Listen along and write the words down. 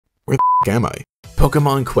Where the am I?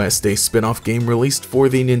 Pokémon Quest, a spin-off game released for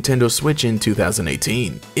the Nintendo Switch in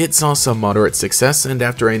 2018. It saw some moderate success, and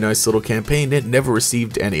after a nice little campaign, it never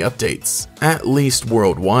received any updates. At least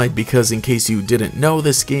worldwide, because in case you didn't know,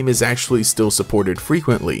 this game is actually still supported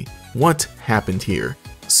frequently. What happened here?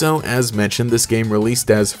 So, as mentioned, this game released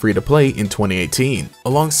as free-to-play in 2018,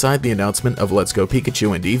 alongside the announcement of Let's Go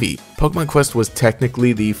Pikachu and Eevee. Pokémon Quest was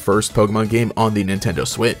technically the first Pokémon game on the Nintendo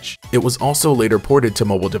Switch. It was also later ported to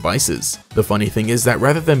mobile devices. The funny thing is that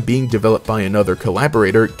rather than being developed by another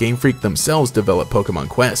collaborator, Game Freak themselves developed Pokémon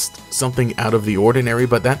Quest. Something out of the ordinary,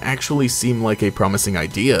 but that actually seemed like a promising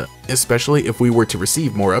idea, especially if we were to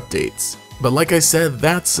receive more updates. But like I said,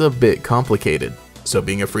 that's a bit complicated. So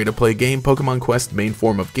being a free-to-play game, Pokémon Quest's main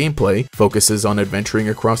form of gameplay focuses on adventuring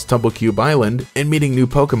across Tumblecube Island and meeting new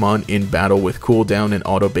Pokémon in battle with cooldown and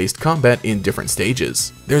auto-based combat in different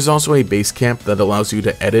stages. There's also a base camp that allows you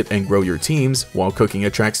to edit and grow your teams, while cooking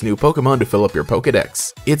attracts new Pokémon to fill up your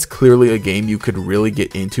Pokédex. It's clearly a game you could really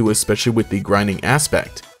get into, especially with the grinding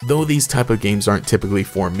aspect. Though these type of games aren't typically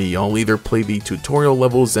for me, I'll either play the tutorial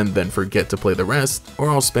levels and then forget to play the rest, or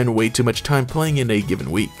I'll spend way too much time playing in a given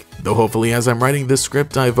week. Though hopefully as I'm writing this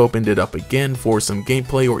script, I've opened it up again for some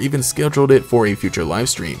gameplay or even scheduled it for a future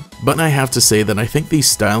livestream. But I have to say that I think the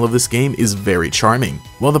style of this game is very charming.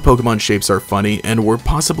 While the Pokemon shapes are funny and were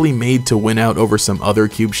possibly made to win out over some other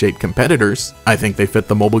cube-shaped competitors, I think they fit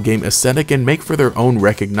the mobile game aesthetic and make for their own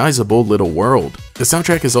recognizable little world. The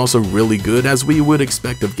soundtrack is also really good, as we would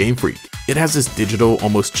expect of Game Freak. It has this digital,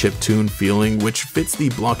 almost chiptune feeling which fits the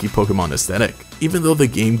blocky Pokemon aesthetic. Even though the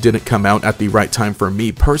game didn't come out at the right time for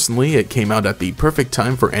me personally, it came out at the perfect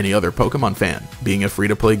time for any other Pokemon fan. Being a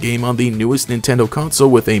free-to-play game on the newest Nintendo console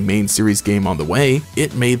with a main series game on the way,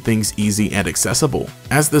 it made things easy and accessible.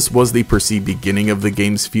 As this was the perceived beginning of the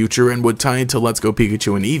game's future and would tie into Let's Go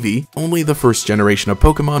Pikachu and Eevee, only the first generation of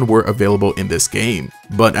Pokemon were available in this game.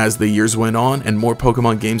 But as the years went on and more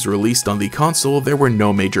Pokemon games released on the console, there were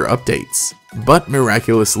no major updates. But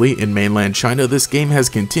miraculously, in mainland China, this game has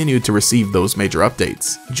continued to receive those major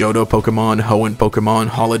updates. Johto Pokemon, Hoenn Pokemon,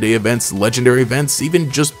 holiday events, legendary events,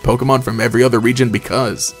 even just Pokemon from every other region,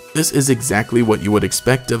 because this is exactly what you would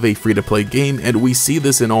expect of a free-to-play game, and we see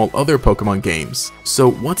this in all other Pokemon games.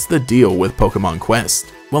 So what's the deal with Pokemon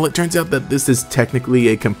Quest? Well, it turns out that this is technically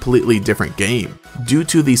a completely different game. Due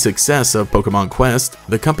to the success of Pokemon Quest,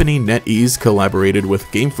 the company NetEase collaborated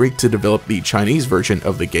with Game Freak to develop the Chinese version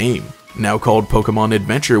of the game, now called Pokémon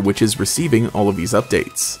Adventure, which is receiving all of these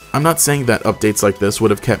updates. I'm not saying that updates like this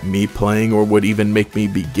would have kept me playing or would even make me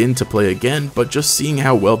begin to play again, but just seeing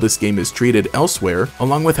how well this game is treated elsewhere,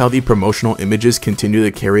 along with how the promotional images continue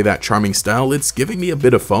to carry that charming style, it's giving me a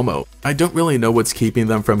bit of FOMO. I don't really know what's keeping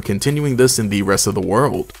them from continuing this in the rest of the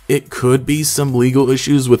world. It could be some legal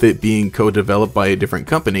issues with it being co-developed by a different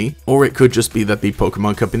company, or it could just be that the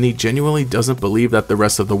Pokemon company genuinely doesn't believe that the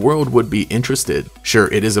rest of the world would be interested.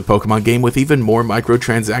 Sure, it is a Pokemon game with even more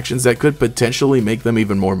microtransactions that could potentially make them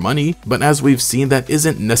even more money, but as we've seen, that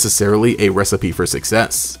isn't necessarily a recipe for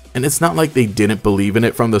success. And it's not like they didn't believe in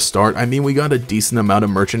it from the start. I mean, we got a decent amount of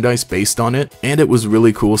merchandise based on it, and it was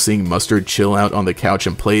really cool seeing Mustard chill out on the couch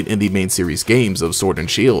and play it in the main series games of Sword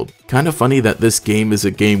and Shield. Kinda funny that this game is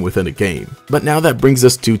a game within a game. But now that brings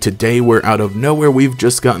us to today, where out of nowhere we've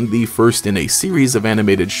just gotten the first in a series of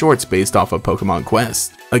animated shorts based off of Pokemon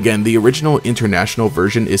Quest. Again, the original international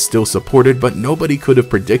version is still supported, but nobody could have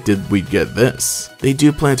predicted we'd get this. They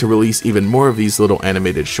do plan to release even more of these little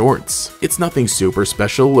animated shorts. It's nothing super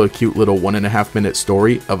special, a cute little 1.5 minute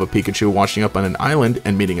story of a Pikachu washing up on an island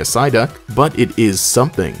and meeting a Psyduck, but it is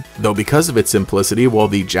something. Though because of its simplicity, while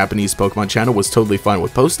the Japanese Pokemon channel was totally fine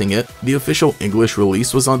with posting it, the official English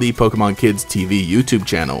release was on the Pokemon Kids TV YouTube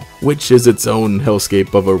channel, which is its own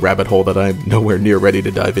hellscape of a rabbit hole that I'm nowhere near ready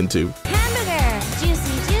to dive into.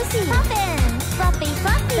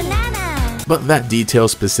 But that detail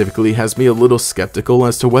specifically has me a little skeptical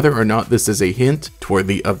as to whether or not this is a hint toward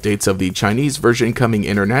the updates of the Chinese version coming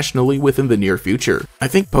internationally within the near future. I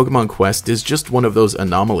think Pokemon Quest is just one of those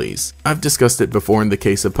anomalies. I've discussed it before in the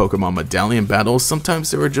case of Pokemon Medallion battles.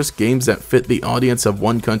 Sometimes there are just games that fit the audience of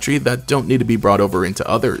one country that don't need to be brought over into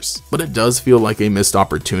others. But it does feel like a missed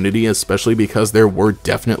opportunity, especially because there were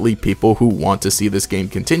definitely people who want to see this game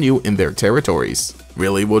continue in their territories.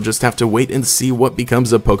 Really, we'll just have to wait and see what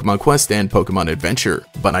becomes of Pokemon Quest and Pokemon Adventure,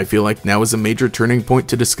 but I feel like now is a major turning point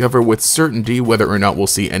to discover with certainty whether or not we'll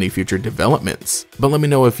see any future developments. But let me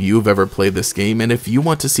know if you've ever played this game and if you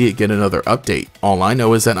want to see it get another update. All I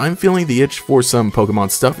know is that I'm feeling the itch for some Pokemon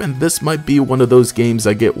stuff, and this might be one of those games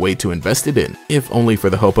I get way too invested in, if only for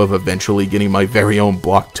the hope of eventually getting my very own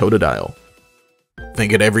blocked Totodile.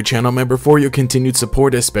 Thank you to every channel member for your continued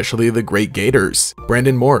support, especially the great Gators,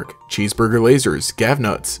 Brandon Mork, Cheeseburger Lasers,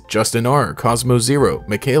 Gavnuts, Justin R, Cosmo Zero,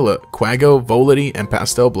 Michaela, Quago, Volity, and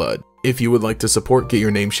Pastel Blood. If you would like to support, get your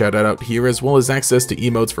name shouted out here, as well as access to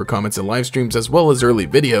emotes for comments and live streams, as well as early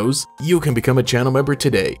videos, you can become a channel member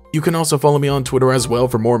today. You can also follow me on Twitter as well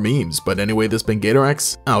for more memes, but anyway, this has been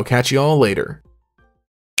GatorX, I'll catch you all later.